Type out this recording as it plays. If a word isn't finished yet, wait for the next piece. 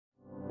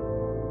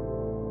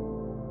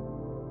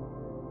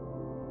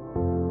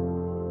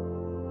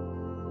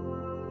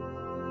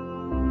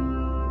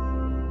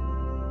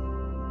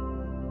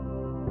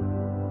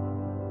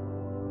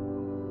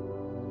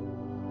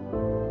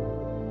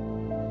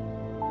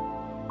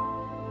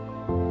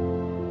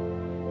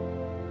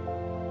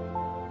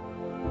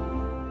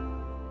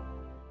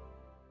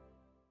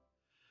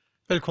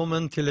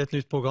Velkommen til et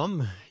nytt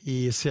program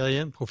i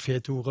serien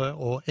Profetordet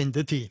og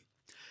endetid.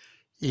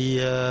 I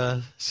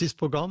sist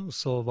program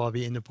så var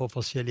vi inne på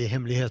forskjellige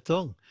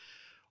hemmeligheter,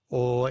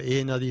 og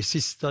en av de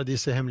siste av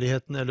disse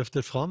hemmelighetene jeg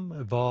løftet fram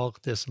var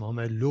det som har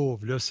med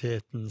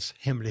lovløshetens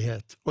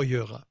hemmelighet å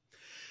gjøre.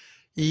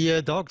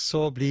 I dag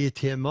så blir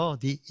tema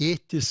de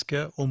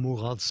etiske og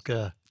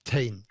moralske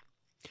tegn.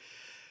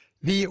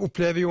 Vi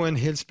opplever jo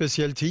en helt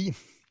spesiell tid,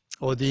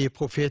 og de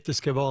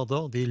profetiske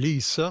varder, de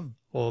lyser,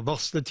 og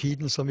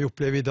varsletiden som vi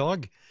opplever i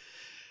dag.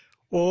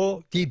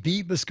 Og de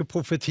bibelske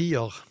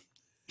profetier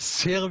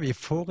ser vi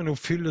får en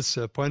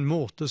oppfyllelse på en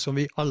måte som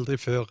vi aldri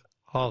før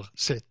har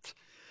sett.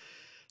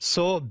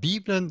 Så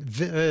Bibelen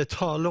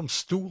taler om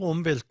store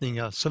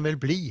omveltninger som vil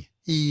bli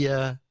i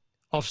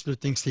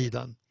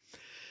avslutningstiden.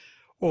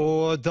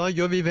 Og da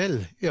gjør vi vel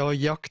i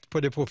jakt på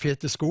det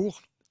profetiske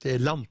ord. Det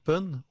er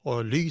lampen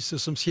og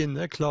lyset som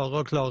skinner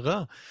klarere og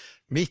klarere,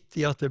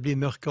 midt i at det blir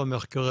mørkere og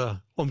mørkere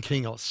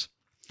omkring oss.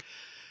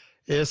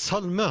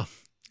 Salme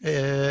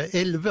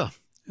 11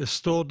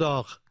 står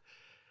der: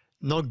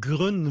 Når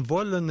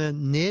grunnvollene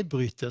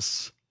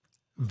nedbrytes,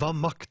 hva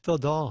makter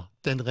da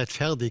den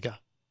rettferdige?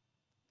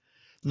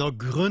 Når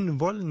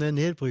grunnvollene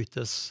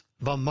nedbrytes,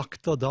 hva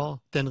makter da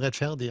den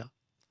rettferdige?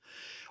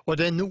 Og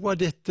det er noe av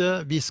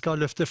dette vi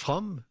skal løfte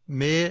fram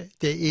med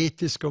det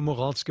etiske og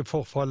moralske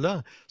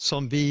forfallet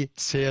som vi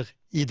ser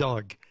i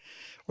dag.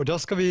 Og da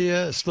skal vi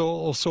slå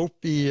oss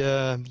opp i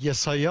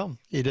Jesaja,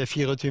 i det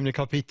 24.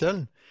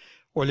 kapittel,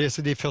 og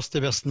lese de første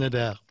versene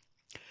der.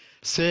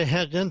 Se,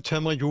 Herren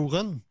tømmer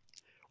jorden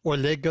og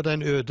legger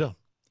den øde.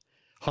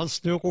 Han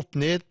snur opp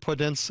ned på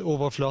dens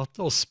overflate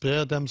og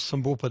sprer dem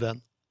som bor på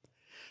den.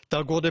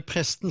 Da går det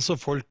presten som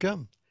folket,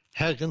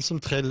 Herren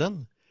som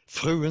trellen,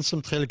 fruen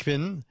som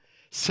trellkvinnen,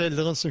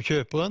 selgeren som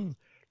kjøperen,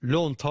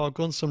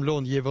 låntageren som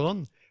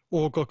långiveren,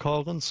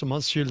 ågerkaren som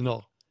hans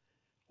skyldner.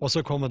 Og så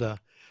kommer det: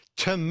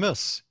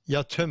 tømmes,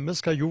 ja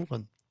tømmes skal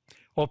jorden,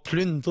 og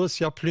plyndres,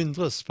 ja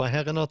plyndres, for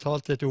Herren har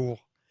talt et ord.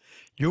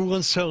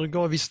 Jorden sørger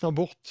og visner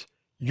bort,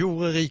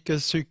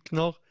 jorderiket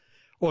sykner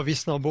og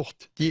visner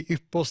bort, de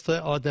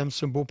ypperste av dem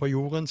som bor på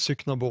jorden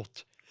sykner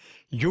bort.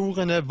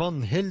 Jorden er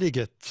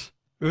vanhelliget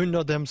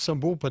under dem som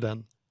bor på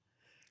den.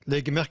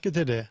 Legg merke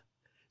til det.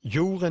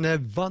 Jorden er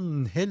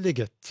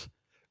vanhelliget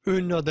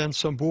under dem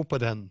som bor på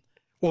den.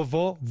 Og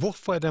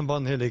hvorfor er den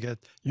vanhelliget?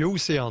 Jo,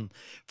 sier han,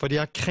 for de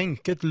har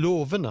krenket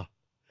lovene,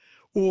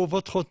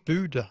 overtrådt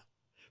budet,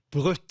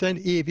 brutt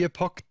den evige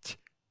pakt.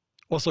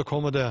 Og så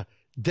kommer det: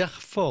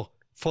 derfor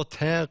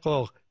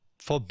fortærer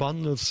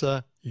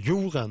forbannelse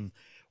jorden,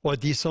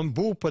 og de som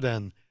bor på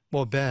den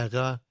må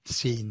bære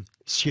sin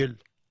skyld.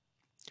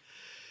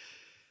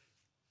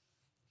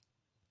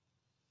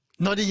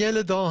 Når det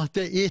gjelder da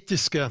det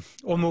etiske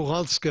og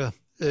moralske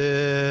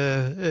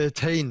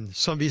tegn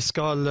som vi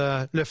skal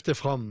løfte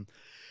fram,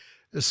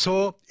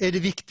 så er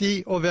det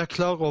viktig å være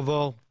klar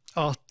over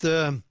at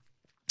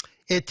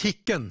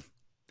etikken,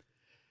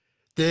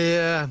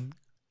 det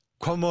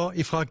kommer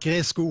ifra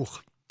greske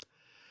ord.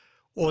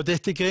 Og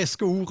dette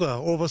greske ordet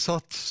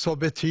oversatt så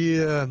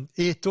betyr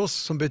ethos,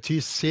 som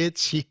betyr sed,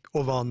 skikk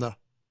og vane.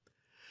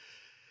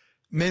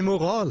 Men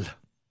moral,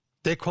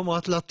 det kommer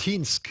av et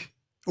latinsk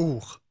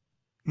ord,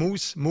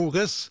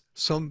 mores,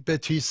 som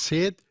betyr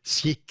sed,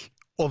 skikk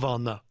og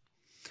vane.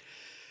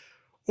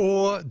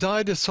 Og da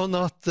er det sånn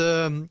at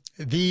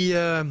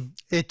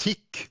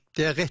etikk,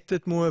 det er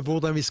rettet mot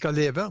hvordan vi skal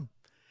leve,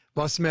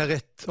 hva som er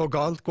rett og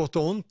galt, godt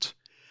og ondt.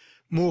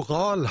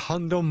 Moral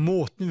handler om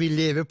måten vi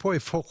lever på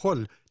i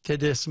forhold til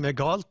det som er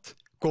galt,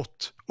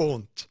 godt og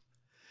ondt.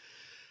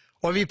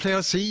 Og vi pleier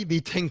å si,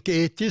 vi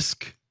tenker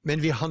etisk,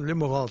 men vi handler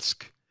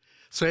moralsk.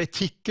 Så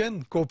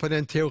etikken går på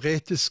den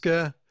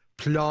teoretiske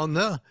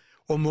planet,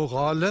 og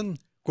moralen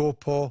går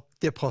på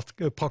det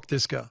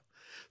praktiske.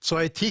 Så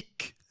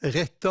etikk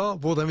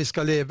retter hvordan vi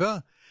skal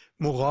leve,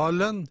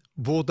 moralen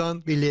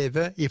hvordan vi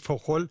lever i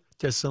forhold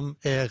til det som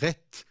er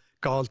rett,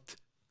 galt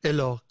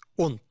eller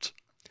ondt.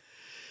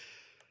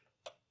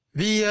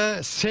 Vi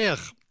ser,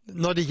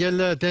 når det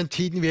gjelder den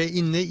tiden vi er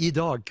inne i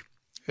dag,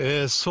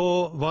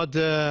 så var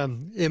det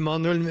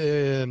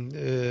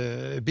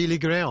Billy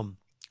Graham,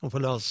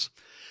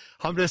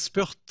 han ble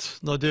spurt,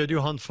 nå døde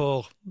jo han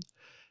for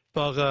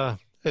bare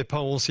et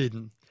par år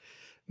siden,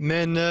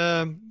 men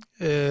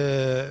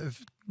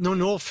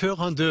noen år før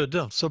han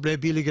døde, så ble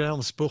Billy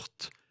Graham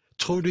spurt: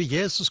 tror du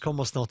Jesus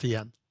kommer snart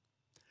igjen?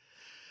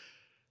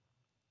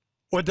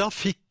 Og da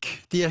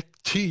fikk de et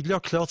tydelig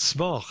og klart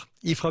svar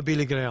ifra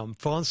Billy Graham,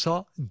 for han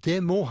sa, det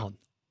må han.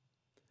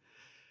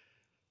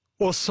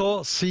 Og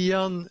så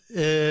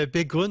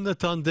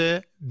begrunnet han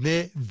det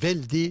med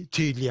veldig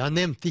tydelig. Han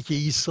nevnte ikke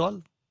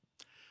Israel,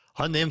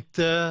 han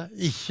nevnte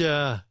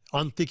ikke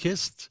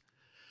Antikrist,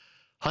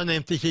 han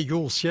nevnte ikke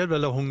jordskjelv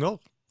eller hunger,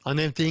 han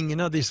nevnte ingen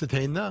av disse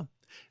tegnene,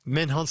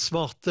 men han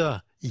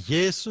svarte,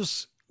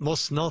 Jesus må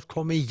snart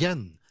komme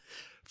igjen,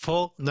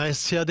 for når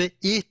jeg ser det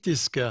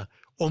etiske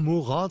og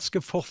moralske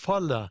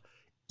forfallet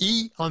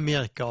i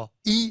Amerika,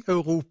 i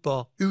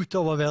Europa,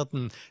 utover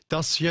verden,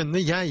 da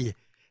skjønner jeg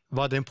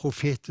hva den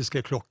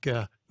profetiske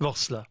klokke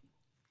varsler.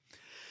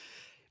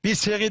 Vi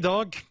ser i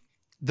dag,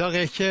 der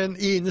ikke en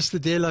eneste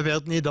del av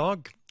verden i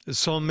dag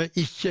som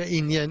ikke er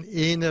inne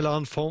i en eller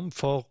annen form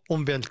for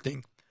omveltning.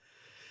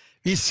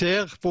 Vi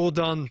ser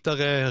hvordan det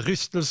er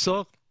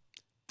rystelser,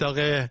 det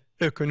er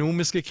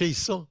økonomiske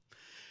kriser,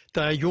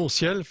 det er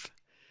jordskjelv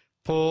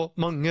på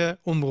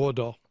mange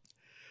områder.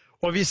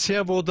 Og vi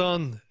ser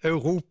hvordan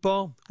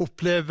Europa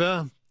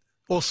opplever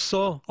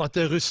også at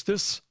det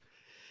rystes.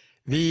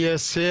 Vi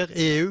ser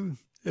EU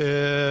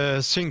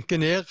synke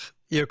ned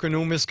i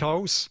økonomisk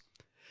kaos.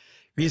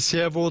 Vi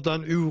ser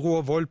hvordan uro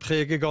og vold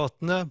preger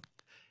gatene,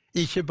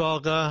 ikke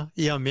bare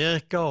i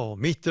Amerika og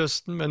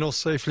Midtøsten, men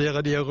også i flere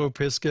av de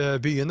europeiske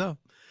byene.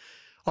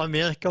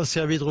 Amerika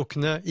ser vi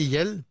drukne i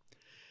gjeld,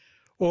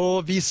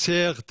 og vi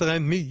ser det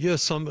er mye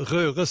som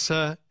rører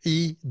seg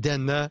i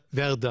denne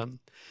verden.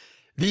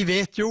 Vi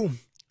vet jo,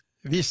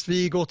 hvis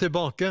vi går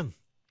tilbake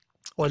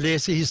og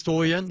leser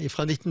historien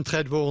fra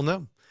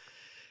 1930-årene,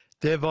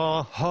 det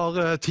var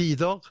harde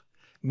tider,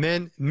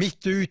 men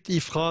midt ut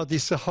ifra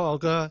disse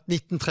harde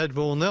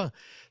 1930-årene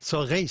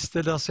så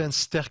reiste det seg en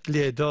sterk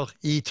leder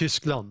i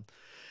Tyskland.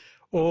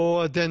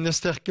 Og denne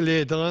sterke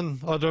lederen,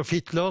 Adolf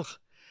Hitler,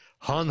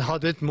 han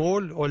hadde et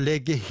mål å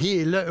legge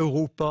hele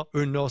Europa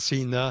under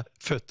sine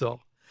føtter.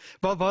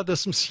 Hva var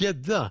det som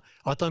skjedde?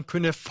 At han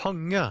kunne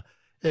fange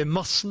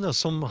massene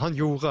som han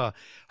gjorde.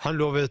 Han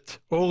lovet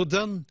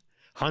orden,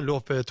 han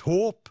lovet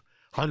håp,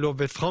 han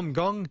lovet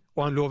framgang,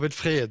 og han lovet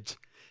fred.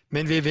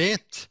 Men vi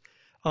vet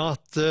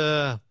at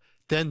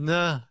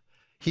denne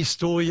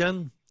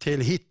historien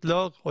til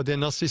Hitler og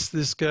det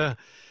nazistiske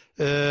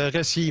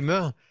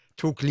regimet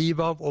tok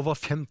livet av over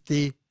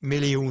 50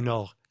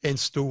 millioner. En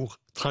stor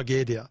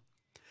tragedie.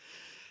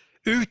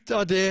 Ut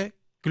av det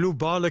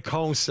globale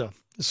kaoset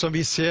som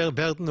vi ser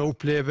verden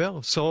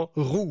opplever, så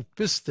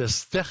ropes det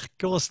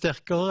sterkere og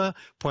sterkere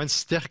på en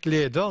sterk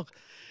leder.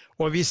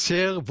 Og vi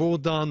ser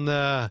hvordan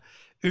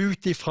ut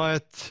ifra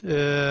et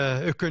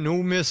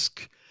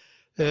økonomisk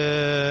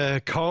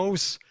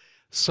kaos,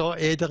 så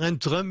er det en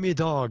drøm i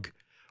dag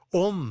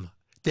om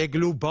det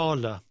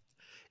globale.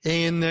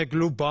 En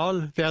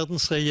global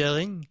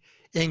verdensregjering,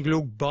 en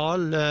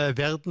global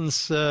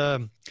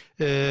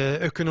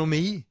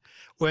verdensøkonomi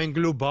og en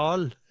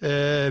global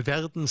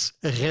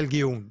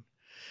verdensreligion.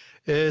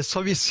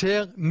 Så vi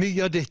ser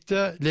mye av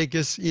dette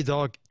legges i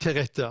dag til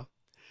rette.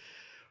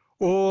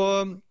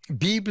 Og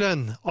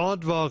Bibelen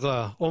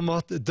advarer om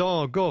at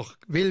dager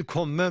vil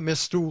komme med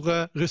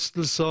store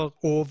rystelser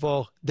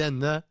over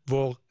denne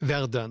vår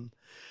verden.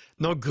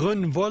 Når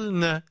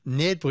grunnvollene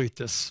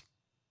nedbrytes,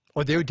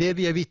 og det er jo det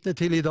vi er vitne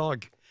til i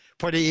dag,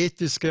 på det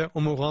etiske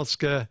og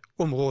moralske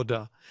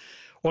området.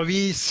 Og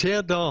vi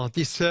ser da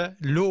disse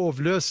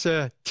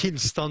lovløse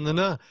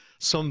tilstandene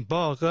som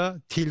bare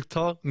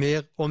tiltar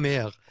mer og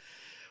mer.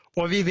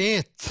 Og vi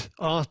vet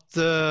at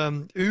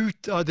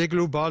ut av det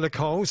globale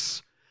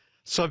kaos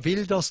så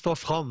vil det stå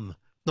fram,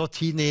 når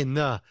tiden er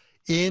inne,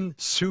 en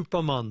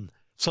supermann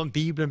som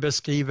Bibelen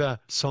beskriver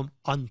som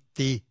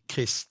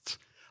antikrist.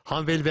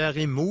 Han vil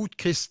være imot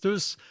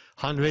Kristus,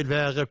 han vil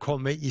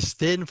komme i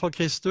stedet for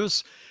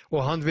Kristus,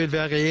 og han vil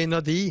være en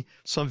av de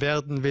som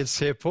verden vil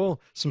se på,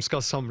 som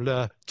skal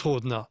samle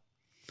trådene.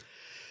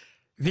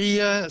 Vi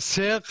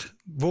ser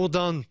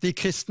hvordan de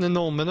kristne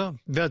normene,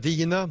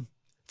 verdiene,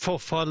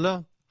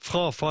 forfallet,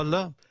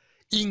 frafallet.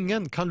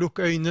 Ingen kan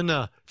lukke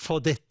øynene for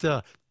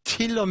dette.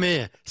 Til og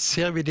med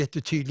ser vi dette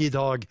tydelig i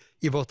dag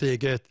i vårt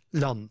eget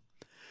land.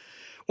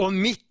 Og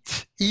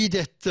midt i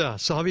dette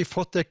så har vi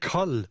fått et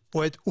kall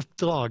og et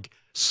oppdrag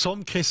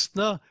som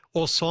kristne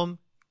og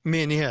som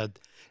menighet.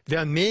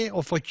 Vær med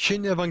og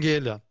forkynne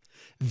evangeliet.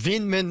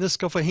 Vinn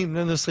mennesker for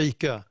himlenes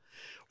rike.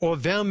 Og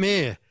vær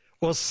med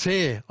og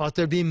se at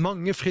det blir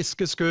mange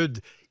friske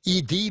skudd i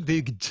din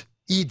bygd,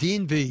 i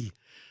din by.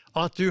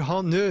 At du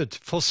har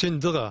nød for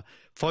syndere.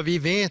 For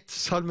vi vet,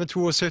 Salme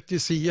 72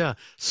 sier,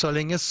 så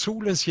lenge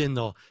solen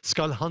skinner,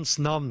 skal hans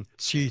navn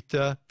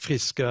skyte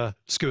friske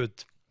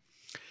skudd.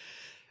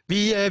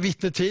 Vi er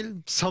vitne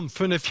til,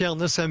 samfunnet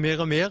fjerner seg mer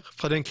og mer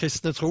fra den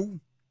kristne tro,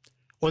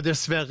 og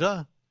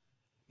dessverre,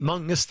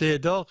 mange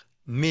steder,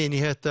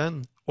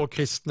 menigheten og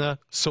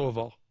kristne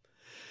sover.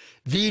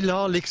 Vi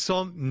lar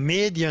liksom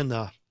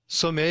mediene,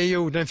 som er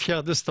jo den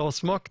fjerde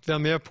statsmakt, være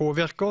med å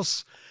påvirke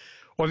oss,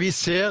 og vi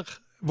ser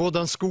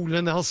hvordan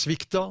skolene har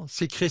sviktet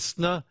sitt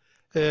kristne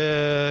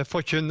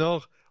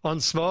forkynner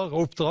ansvar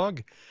og oppdrag,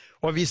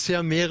 og vi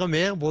ser mer og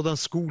mer hvordan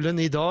skolen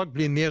i dag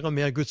blir mer og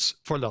mer Guds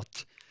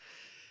forlatt.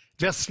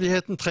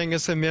 Versligheten trenger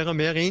seg mer og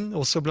mer inn,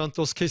 også blant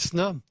oss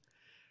kristne,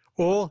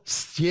 og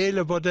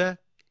stjeler både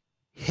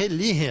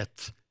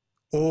hellighet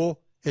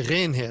og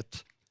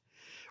renhet.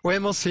 Og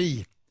jeg må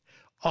si,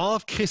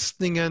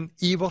 avkristningen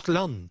i vårt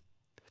land,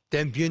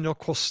 den begynner å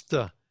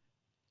koste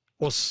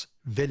oss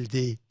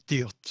veldig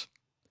dyrt.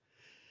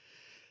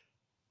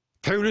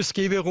 Paulus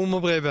skriver i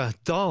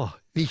Romerbrevet, da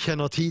vi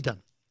kjenner tiden.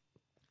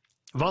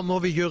 Hva må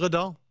vi gjøre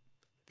da?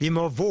 Vi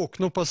må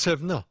våkne opp av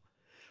søvne,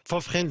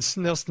 for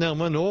frelsen er oss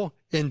nærmere nå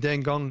enn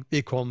den gang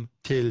vi kom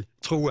til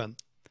troen.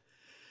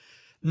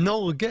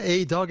 Norge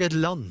er i dag et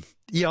land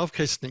i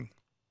avkristning,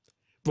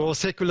 Vår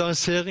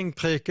sekularisering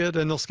preger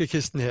den norske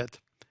kristenhet.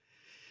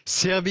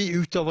 Ser vi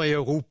utover i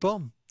Europa,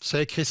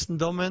 så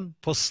kristendommen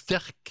på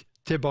sterk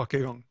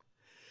tilbakegang.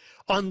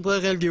 Andre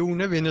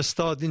religioner vinner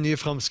stadig nye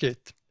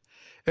framskritt.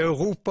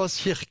 Europas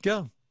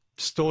kirke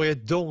står i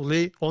et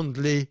dårlig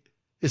åndelig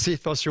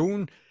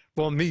situasjon,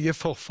 hvor mye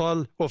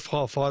forfall og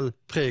frafall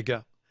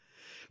preger.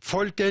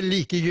 Folk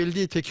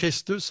likegyldige til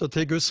Kristus og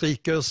til Guds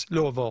rikes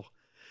lover.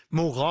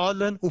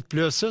 Moralen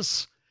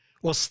oppløses,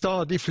 og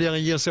stadig flere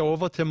gir seg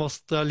over til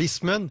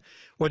materialismen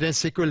og den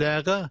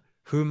sekulære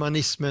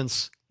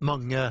humanismens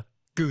mange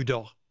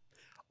guder.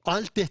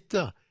 Alt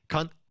dette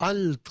kan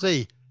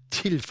aldri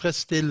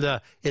tilfredsstille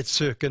et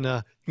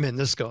søkende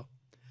menneske.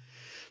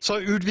 Så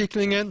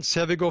utviklingen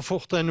ser vi går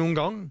fortere enn noen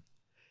gang.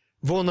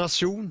 Vår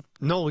nasjon,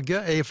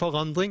 Norge, i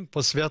forandring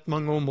på svært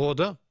mange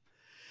områder.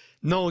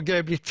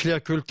 Norge blitt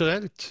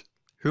flerkulturelt,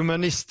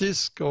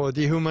 humanistisk, og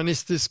de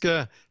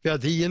humanistiske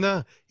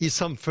verdiene i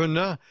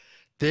samfunnet,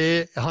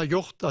 det har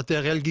gjort at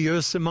det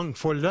religiøse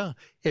mangfoldet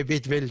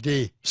blitt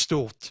veldig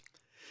stort.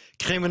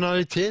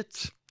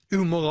 Kriminalitet,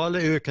 umoral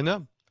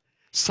økende,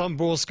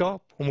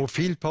 samboerskap,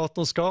 homofilt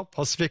partnerskap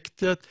har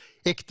sviktet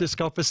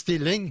ekteskapets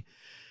stilling,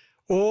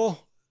 og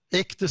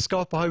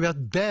ekteskapet har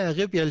vært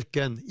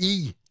bærebjelken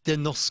i det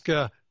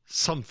norske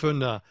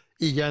samfunnet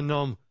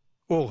gjennom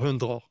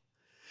århundrer.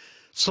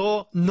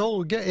 Så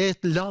Norge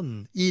et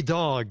land i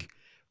dag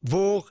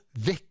hvor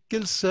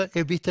vekkelse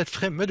blitt et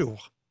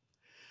fremmedord.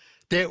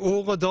 Det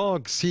år og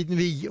dag siden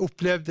vi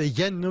opplevde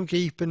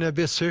gjennomgripende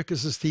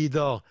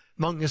besøkelsestider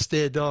mange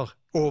steder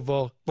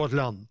over vårt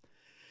land.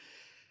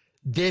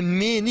 Det er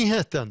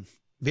menigheten,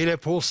 vil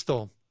jeg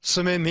påstå,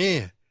 som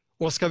med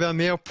og skal være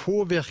med å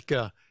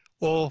påvirke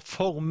og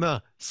forme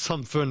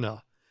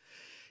samfunnet.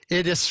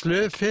 Er det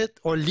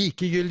sløvhet og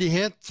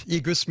likegyldighet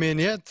i Guds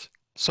menighet,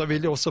 så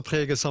vil det også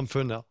prege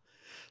samfunnet.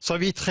 Så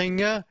vi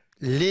trenger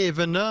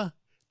levende,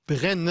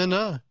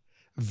 brennende,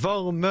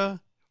 varme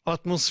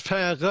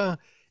atmosfære,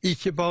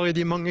 ikke bare i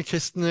de mange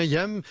kristne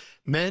hjem,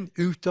 men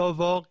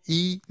utover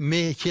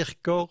med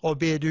kirker og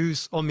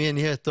bedehus og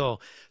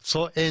menigheter.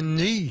 Så en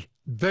ny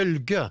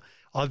bølge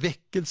av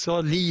vekkelse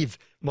og liv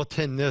må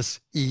tennes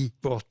i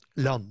vårt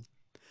land.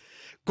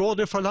 Går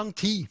det for lang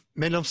tid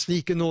mellom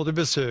slike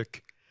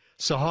nådebesøk,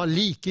 så har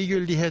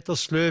likegyldighet og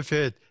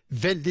sløvhet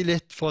veldig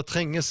lett for å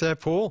trenge seg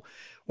på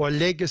og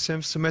legge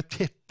seg som et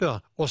teppe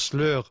og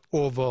slør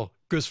over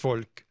Guds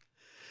folk.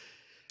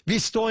 Vi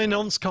står i en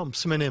åndskamp,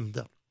 som jeg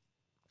nevnte.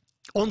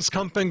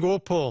 Åndskampen går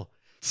på,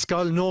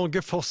 skal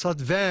Norge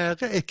fortsatt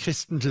være et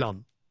kristent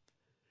land?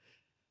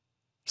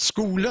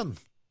 Skolen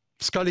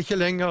skal ikke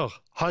lenger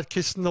ha et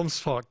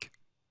kristendomsfag.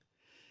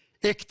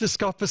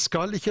 Ekteskapet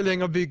skal ikke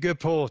lenger bygge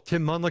på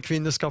til mann og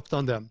kvinne skapte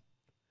han dem.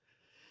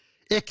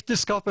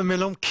 Ekteskapet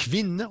mellom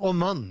kvinne og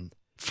mann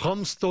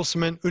framstår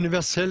som en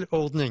universell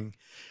ordning.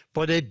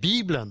 Både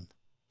Bibelen,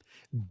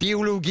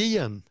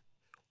 biologien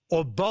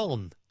og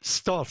barn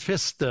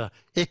stadfester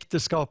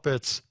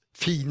ekteskapets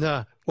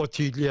fine og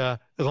tydelige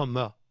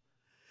ramme.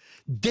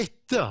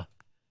 Dette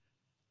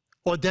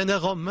og denne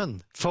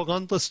rammen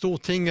forandret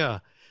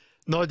Stortinget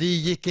når de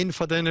gikk inn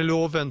for denne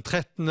loven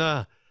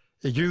 13.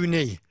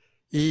 juni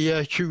i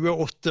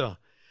 28,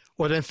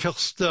 og den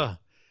 1.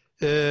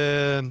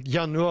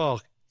 januar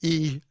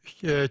i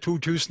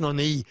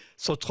 2009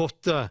 så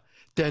trådte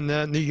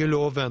denne nye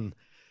loven,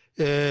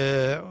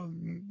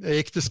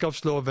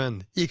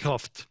 ekteskapsloven, i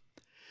kraft.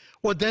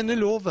 Og denne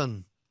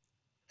loven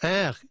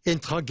en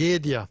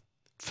tragedie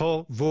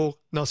for vår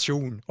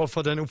nasjon og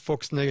for den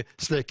oppvoksende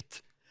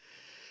slekt.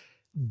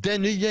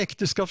 Den nye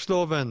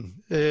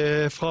ekteskapsloven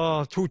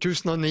fra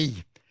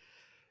 2009,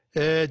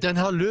 den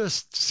har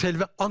løst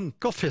selve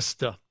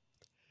ankerfestet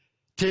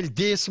til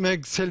det som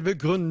selve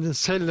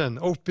grunncellen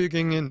og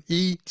oppbyggingen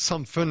i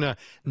samfunnet,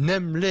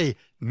 nemlig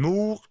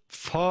mor,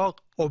 far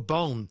og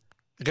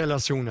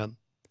barn-relasjonen,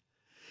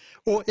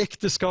 og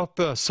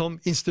ekteskapet som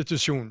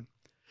institusjon.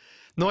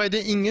 Nå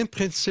det ingen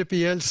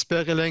prinsipiell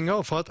sperre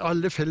lenger for at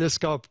alle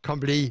fellesskap kan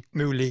bli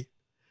mulig.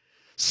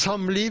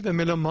 Samlivet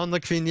mellom mann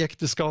og kvinne i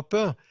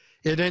ekteskapet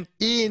den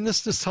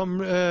eneste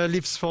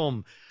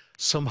livsform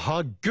som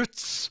har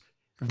Guds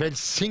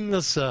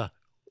velsignelse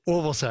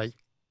over seg.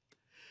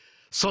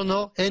 Så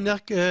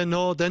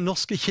når den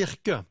norske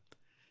kirke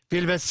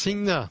vil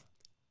velsigne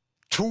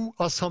to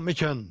av samme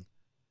kjønn,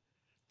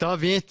 da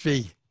vet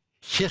vi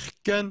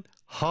kirken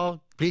har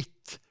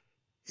blitt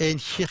en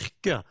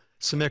kirke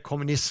som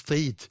kommet i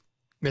strid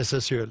med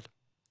seg selv.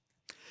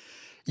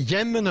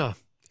 Hjemmene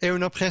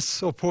under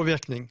press og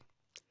påvirkning,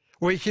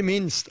 og ikke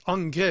minst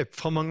angrep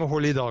fra mange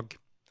hold i dag.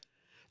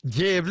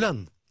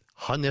 Djevelen,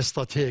 han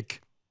strateg.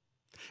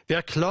 Vi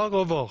klar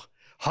over,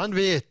 han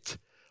vet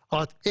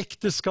at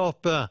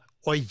ekteskapet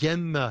og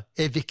hjemmet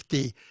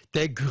viktig.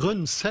 Det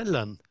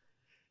grunncellen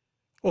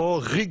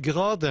og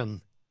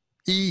ryggraden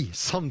i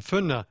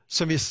samfunnet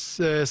som vi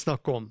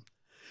snakker om.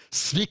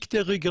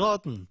 Svikter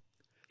ryggraden,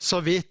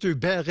 så vet du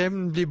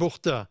bæreevnen blir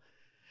borte,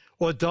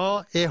 og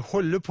da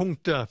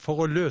holdepunktet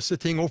for å løse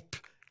ting opp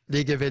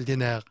ligger veldig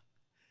nær.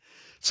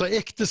 Så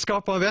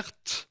ekteskapet har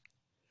vært,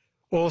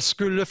 og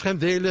skulle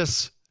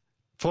fremdeles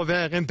for å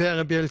være en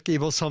bærebjelke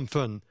i vårt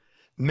samfunn.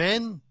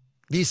 Men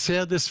vi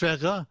ser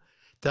dessverre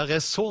der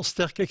så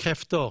sterke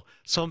krefter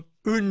som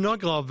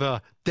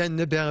undergraver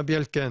denne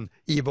bærebjelken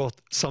i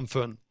vårt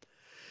samfunn.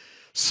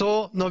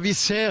 Så når vi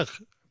ser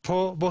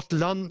på vårt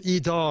land i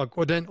dag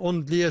og den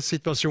åndelige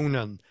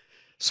situasjonen,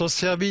 så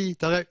ser vi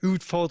der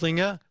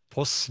utfordringer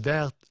på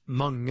svært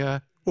mange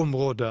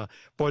områder,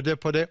 både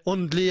på det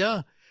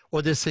åndelige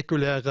og det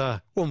sekulære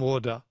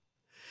området.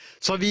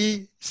 Så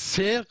vi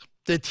ser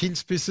det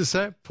tilspisser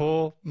seg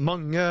på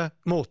mange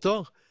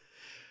måter,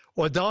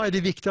 og da er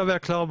det viktig å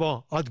være klar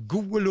over at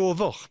gode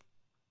lover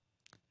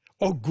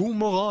og god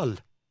moral,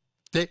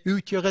 det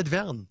utgjør et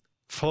vern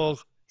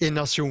for en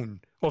nasjon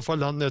og for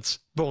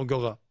landets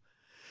borgere.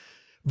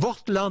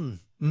 Vårt land,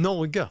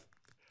 Norge,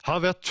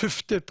 har vært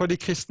tuftet på de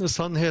kristne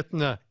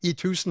sannhetene i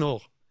 1000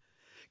 år.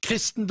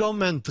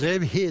 Kristendommen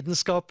drev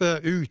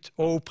hedenskapet ut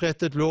og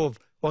opprettet lov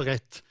og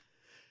rett.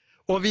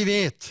 Og vi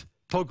vet,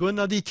 på grunn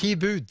av de 10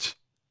 bud,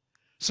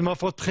 som har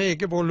fått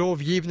prege vår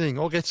lovgivning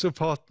og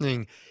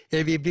rettsoppfatning,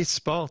 er vi blitt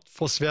spart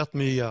for svært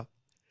mye.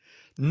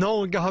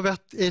 Norge har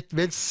vært et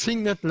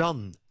velsignet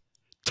land,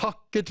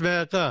 takket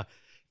være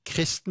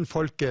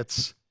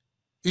kristenfolkets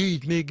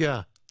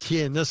ydmyke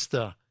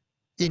tjeneste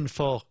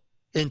innenfor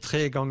en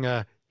 3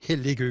 ganger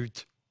hellig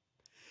Gud.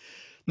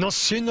 Når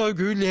synd og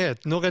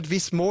ugudelighet når et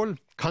visst mål,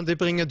 kan det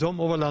bringe dom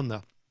over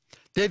landet.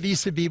 Det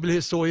viser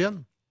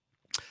bibelhistorien.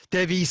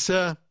 Det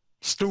viser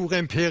store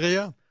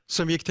imperier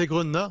som gikk til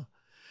grunne,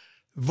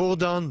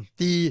 hvordan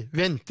de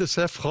vendte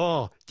seg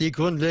fra de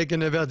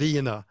grunnleggende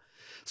verdiene.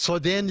 Så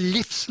det er en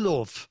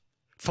livslov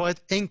for et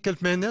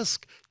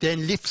enkeltmenneske, det er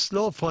en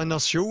livslov for en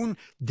nasjon.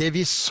 Det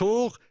vi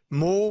sår,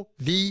 må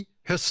vi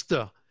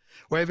høste.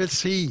 Og jeg vil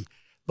si,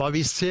 hva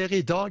vi ser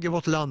i dag i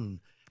vårt land,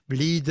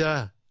 blir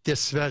det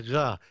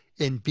dessverre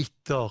en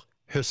bitter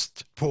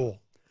høst på.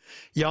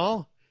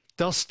 Ja,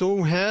 der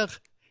står her,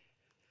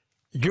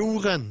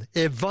 jorden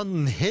er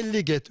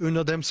vanhelliget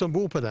under dem som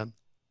bor på den,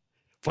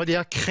 for de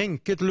har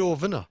krenket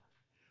lovene,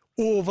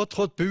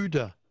 overtrådt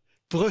budet,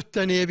 brutt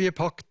den evige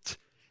pakt.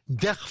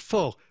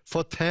 Derfor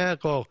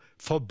fortærer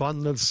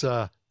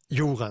forbannelse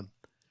jorden.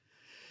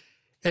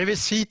 Jeg vil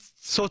si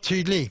så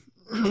tydelig,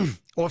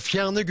 å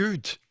fjerne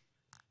Gud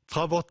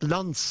fra vårt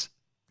lands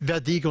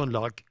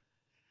verdigrunnlag,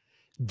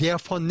 det er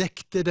å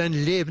fornekte den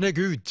levende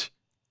Gud,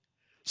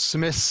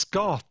 som er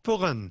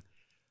skaperen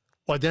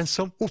og den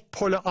som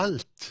oppholder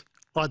alt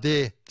av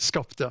det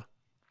skapte.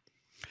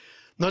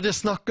 Når det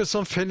snakkes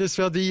om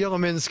fellesverdier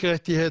og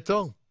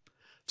menneskerettigheter,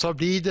 så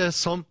blir det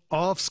som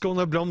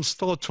avskårne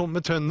blomster og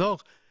tomme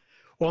tønner,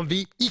 om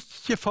vi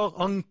ikke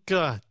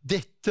forankrer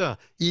dette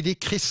i de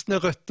kristne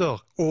røtter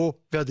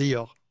og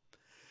verdier.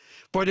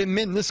 Både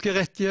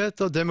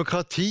menneskerettigheter og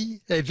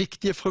demokrati er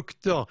viktige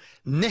frukter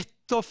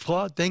nettopp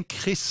fra den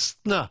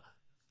kristne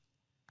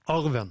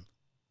arven.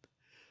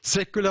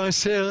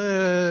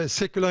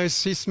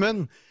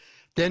 Sekularisismen,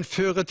 den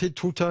fører til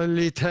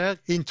totalitær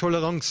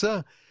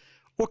intoleranse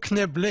og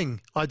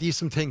knebling av de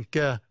som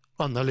tenker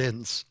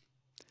annerledes.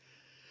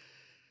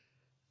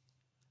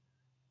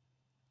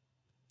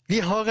 Vi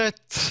har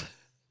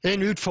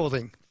en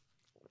utfordring,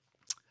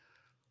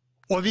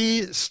 og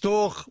vi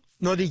står,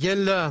 når det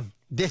gjelder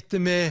dette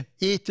med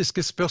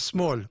etiske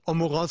spørsmål og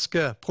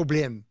moralske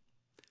problem.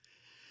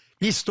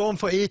 Vi står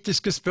for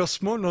etiske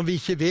spørsmål når vi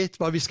ikke vet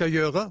hva vi skal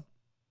gjøre.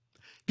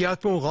 Vi har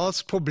et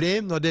moralsk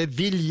problem når det er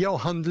vilje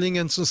og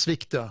handlingen som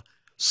svikter,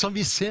 som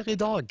vi ser i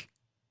dag.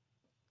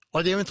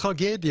 Og det er jo en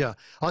tragedie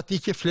at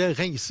ikke flere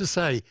reiser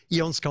seg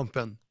i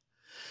åndskampen.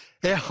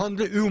 Jeg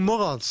handler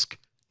umoralsk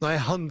når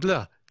jeg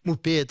handler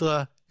mot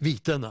bedre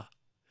vitende.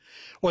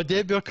 Og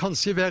det bør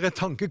kanskje være et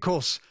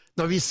tankekors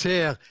når vi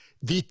ser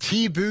de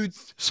 10 bud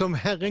som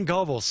Herren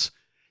gav oss.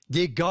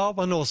 De gav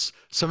han oss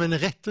som en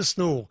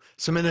rettesnor,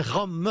 som en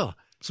ramme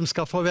som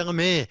skal få være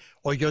med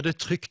og gjøre det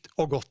trygt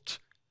og godt.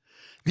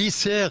 Vi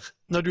ser,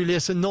 når du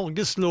leser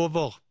Norges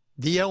lover,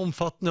 de er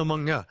omfattende og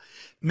mange,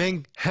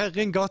 men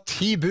Herren ga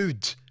 10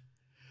 bud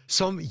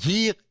som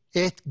gir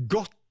et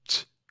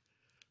godt,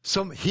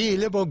 som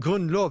hele vår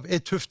grunnlov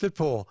er tuftet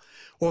på,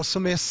 og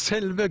som er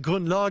selve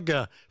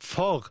grunnlaget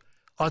for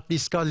at vi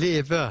skal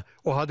leve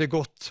og ha det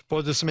godt,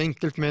 både som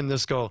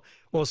enkeltmennesker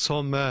og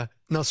som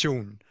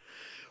nasjon.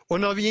 Og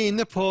når vi er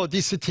inne på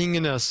disse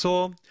tingene,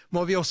 så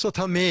må vi også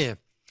ta med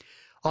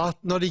at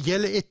når det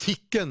gjelder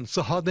etikken,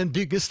 så har den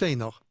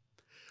byggesteiner.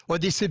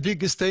 Og disse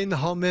byggesteinene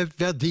har med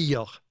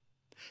verdier,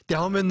 det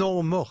har med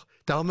normer,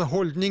 det har med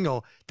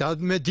holdninger, det har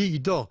med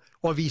dyder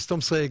og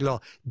visdomsregler.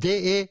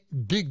 Det er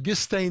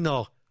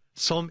byggesteiner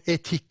som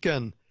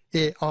etikken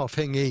er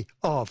avhengig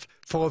av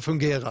for å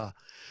fungere.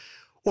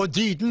 Og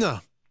dydene,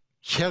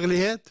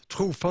 kjærlighet,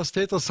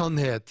 trofasthet og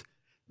sannhet,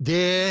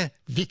 det er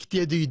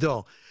viktige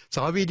dyder.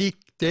 Så har vi det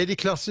er de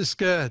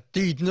klassiske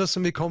dydene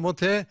som vi kommer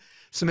til,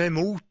 som er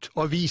mot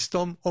og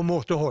visdom og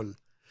måtehold.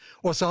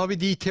 Og så har vi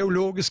de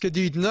teologiske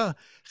dydene,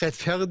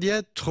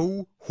 rettferdighet,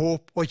 tro,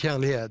 håp og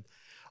kjærlighet.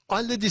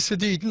 Alle disse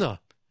dydene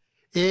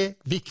er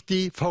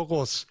viktige for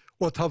oss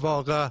å ta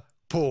vare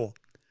på.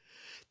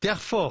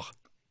 Derfor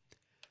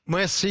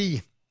må jeg si,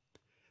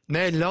 når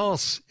jeg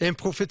las en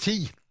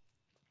profeti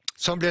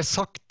som ble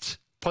sagt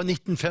på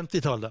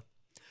 1950-tallet.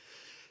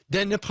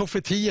 Denne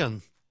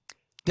profetien,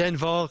 den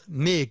var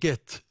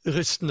meget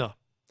rystende.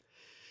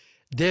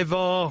 Det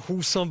var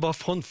hun som var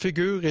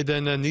frontfigur i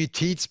denne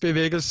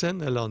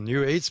nytidsbevegelsen, eller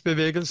New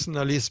Age-bevegelsen,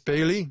 Alice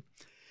Bailey.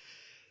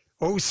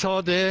 Og hun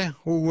sa det,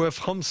 hun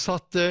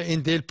framsatte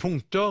en del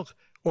punkter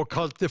og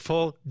kalte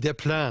for The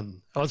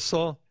Plan,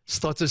 altså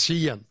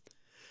strategien.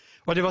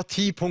 Og det var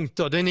 10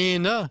 punkter. Den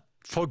ene,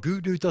 få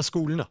Gud ut av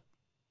skolene.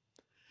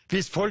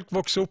 Hvis folk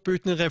vokser opp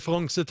uten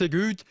referanse til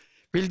Gud,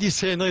 vil de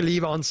senere i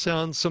livet anse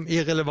han som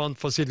irrelevant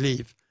for sitt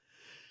liv.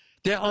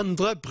 Det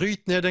andre,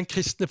 bryt ned den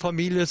kristne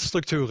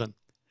familiestrukturen.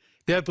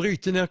 Ved å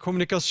bryte ned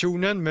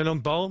kommunikasjonen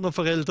mellom barn og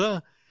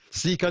foreldre,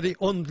 slik at de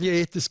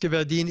åndelige etiske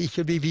verdiene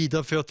ikke blir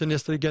videreført til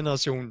neste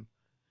generasjon.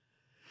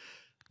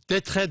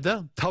 Det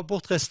tredje, ta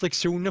bort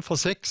restriksjoner for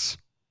sex.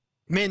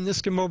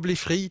 Mennesker må bli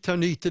fri til å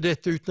nyte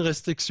dette uten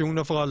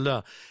restriksjoner for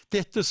alle.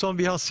 Dette som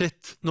vi har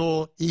sett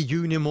nå i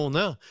juni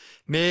måned,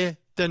 med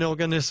denne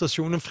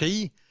organisasjonen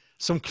FRI,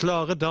 som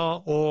klarer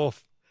da å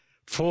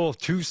få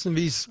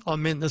tusenvis av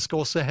mennesker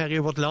også her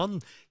i vårt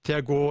land til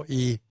å gå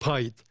i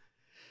pride.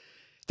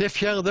 Det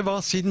fjerde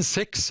var, siden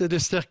sex er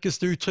det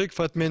sterkeste uttrykk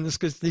for et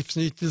menneskes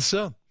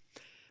livsnytelse,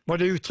 må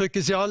det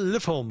uttrykkes i alle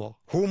former.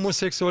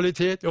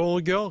 Homoseksualitet,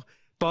 orger,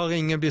 bare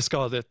ingen blir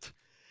skadet.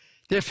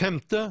 Det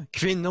femte,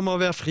 kvinner må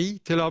være fri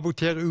til å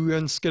abortere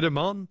uønskede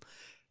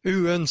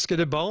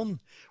barn,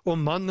 og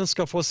mannen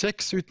skal få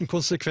sex uten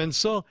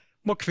konsekvenser,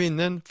 må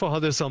kvinnen få ha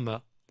det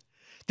samme.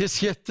 Det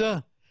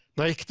sjette,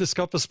 når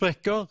ekteskapet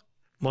sprekker,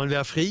 må han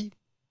være fri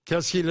til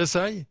å skille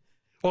seg,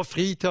 og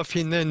fri til å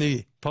finne en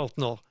ny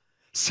partner,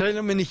 selv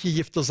om han ikke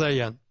gifter seg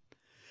igjen.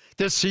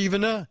 Det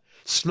syvende,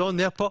 slå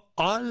ned på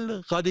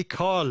all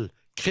radikal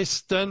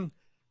kristen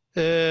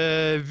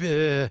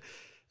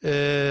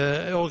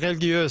og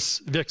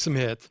religiøs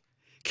virksomhet.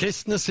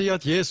 Kristne sier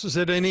at Jesus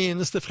er den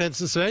eneste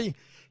frelsens vei.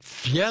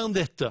 Fjern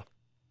dette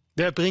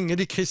ved å bringe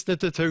de kristne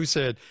til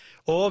taushet,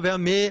 og vær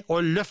med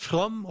og løft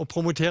fram og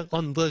promotere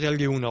andre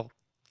religioner.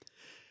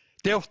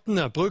 Det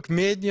åttende, bruk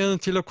mediene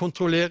til å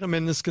kontrollere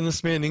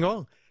menneskenes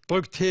meninger.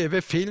 Bruk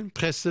TV, film,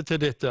 presse til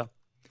dette.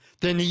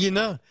 Det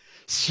niende,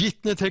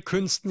 skitne til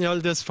kunsten i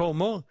alle dens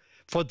former.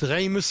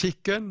 Fordrei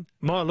musikken,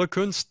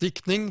 malerkunst,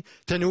 diktning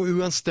til noe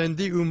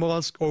uanstendig,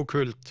 umoralsk og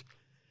kult.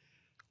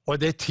 Og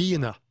det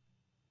tiende,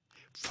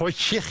 få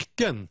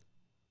kirken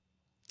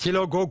til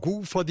å gå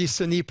god for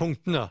disse 9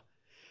 punktene.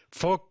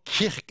 Få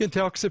kirken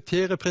til å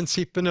akseptere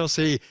prinsippene og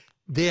si,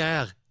 det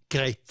er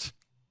greit.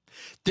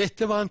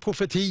 Dette var en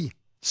profeti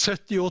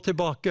 70 år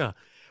tilbake,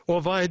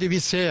 og hva er det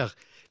vi ser?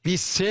 Vi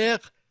ser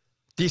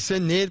disse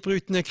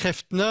nedbrytende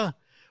kreftene,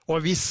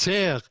 og vi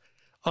ser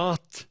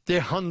at det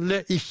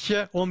handler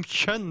ikke om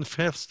kjønn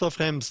først og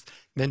fremst,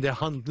 men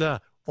det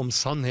handler om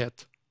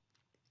sannhet.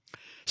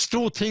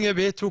 Stortinget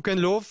vedtok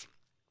en lov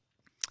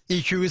i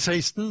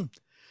 2016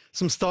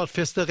 som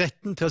stadfester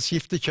retten til å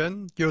skifte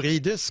kjønn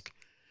juridisk,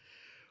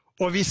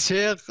 og vi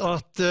ser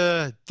at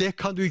det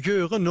kan du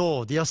gjøre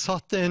nå. De har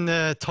satt en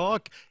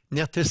tak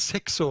ned til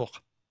 6 år.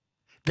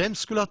 Hvem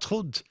skulle ha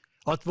trodd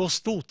at vår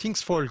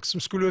stortingsfolk,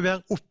 som skulle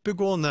være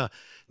oppegående,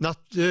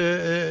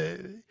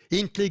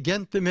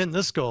 intelligente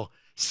mennesker,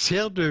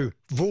 ser du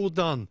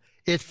hvordan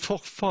et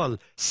forfall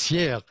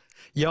skjer?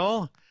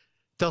 Ja,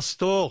 der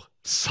står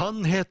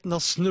sannheten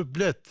har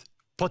snublet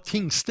på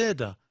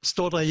tingstedet,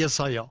 står det i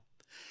Jesaja.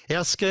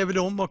 Jeg har skrevet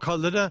det om og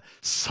kaller det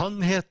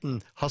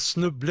sannheten har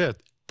snublet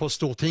på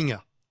Stortinget.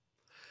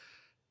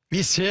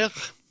 Vi ser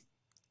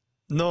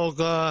når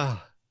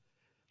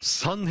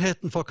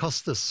sannheten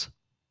forkastes,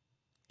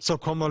 så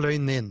kommer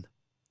løgnen inn.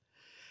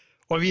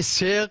 Og vi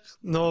ser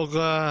når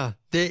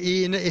det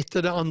ene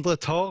etter det andre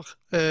tar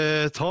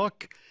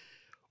tak,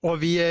 og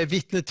vi er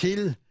vitne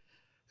til,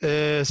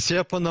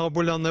 ser på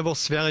nabolandet vårt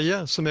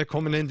Sverige, som er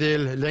kommet en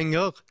del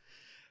lenger,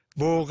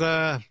 hvor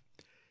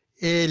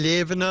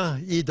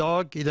elevene i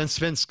dag i den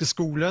svenske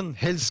skolen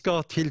helst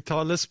skal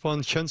tiltales på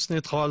en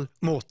kjønnsnøytral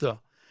måte.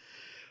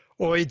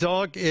 Og i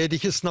dag er det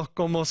ikke snakk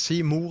om å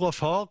si mor og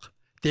far,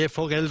 det er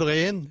foreldre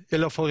 1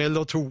 eller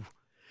foreldre 2.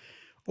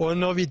 Og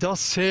når vi da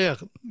ser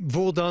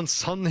hvordan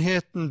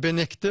sannheten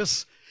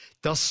benektes,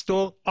 da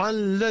står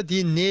alle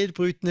de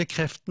nedbrytende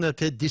kreftene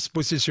til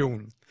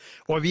disposisjon.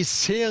 Og vi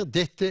ser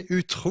dette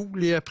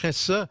utrolige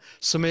presset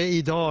som er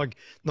i dag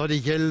når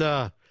det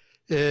gjelder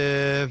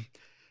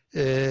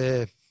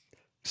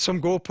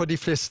som går på de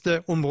fleste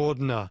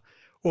områdene.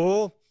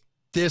 Og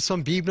det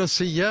som Bibelen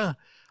sier,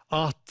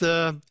 at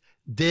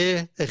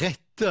det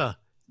rette,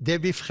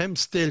 det blir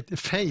fremstilt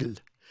feil.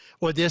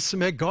 Og det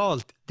som er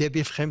galt, det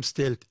blir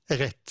fremstilt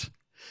rett.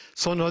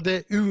 Så når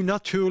det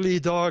unaturlige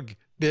i dag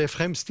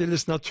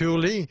fremstilles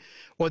naturlig,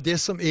 og det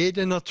som er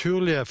det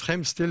naturlige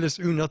fremstilles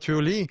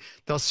unaturlig,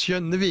 da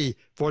skjønner vi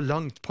hvor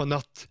langt på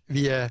natt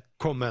vi er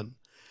kommet.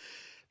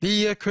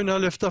 Vi kunne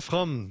løfte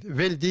fram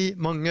veldig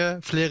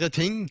mange flere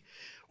ting,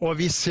 og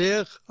vi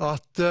ser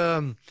at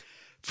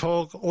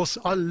for oss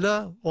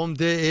alle, om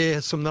det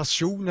er som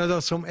nasjon eller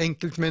som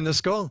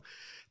enkeltmennesker,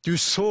 du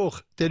sår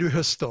det du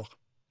høster.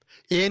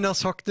 En har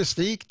sagt det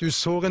slik, du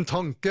sår en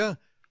tanke,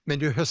 men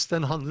du høster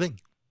en handling.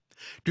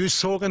 Du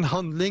sår en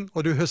handling,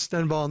 og du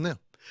høster en vane.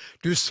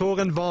 Du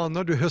sår en vane,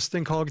 og du høster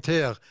en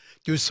karakter.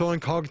 Du sår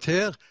en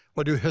karakter,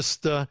 og du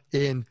høster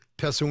en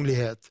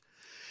personlighet.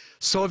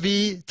 Så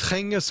vi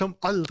trenger som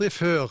aldri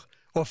før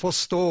å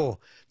forstå,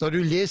 når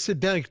du leser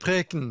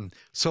Bergprekenen,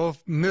 så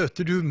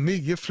møter du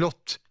mye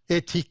flott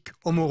etikk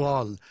og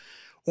moral.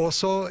 Og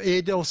så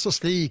er det også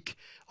slik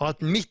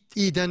at midt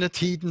i denne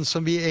tiden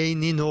som vi er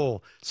inne i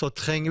nå, så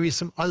trenger vi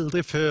som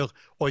aldri før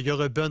å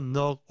gjøre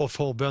bønner og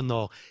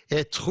forbønner.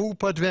 Jeg tror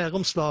på et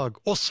væromslag,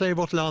 også i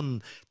vårt land.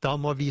 Da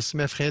må vi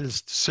som er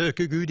frelst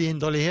søke Gud i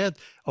inderlighet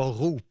og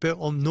rope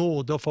om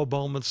nåde og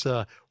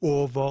forbarmelse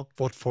over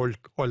vårt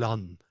folk og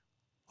land.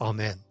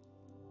 Amen.